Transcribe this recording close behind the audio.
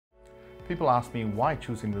People ask me why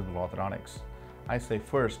choose Invisible Orthodontics. I say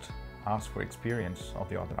first, ask for experience of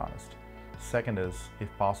the orthodontist. Second is, if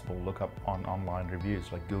possible, look up on online reviews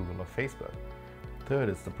like Google or Facebook. Third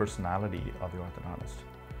is the personality of the orthodontist.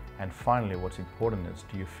 And finally, what's important is,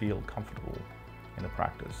 do you feel comfortable in the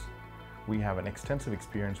practice? We have an extensive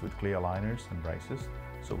experience with clear aligners and braces,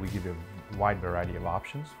 so we give you a wide variety of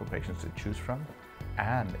options for patients to choose from.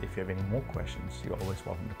 And if you have any more questions, you're always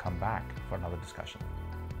welcome to come back for another discussion.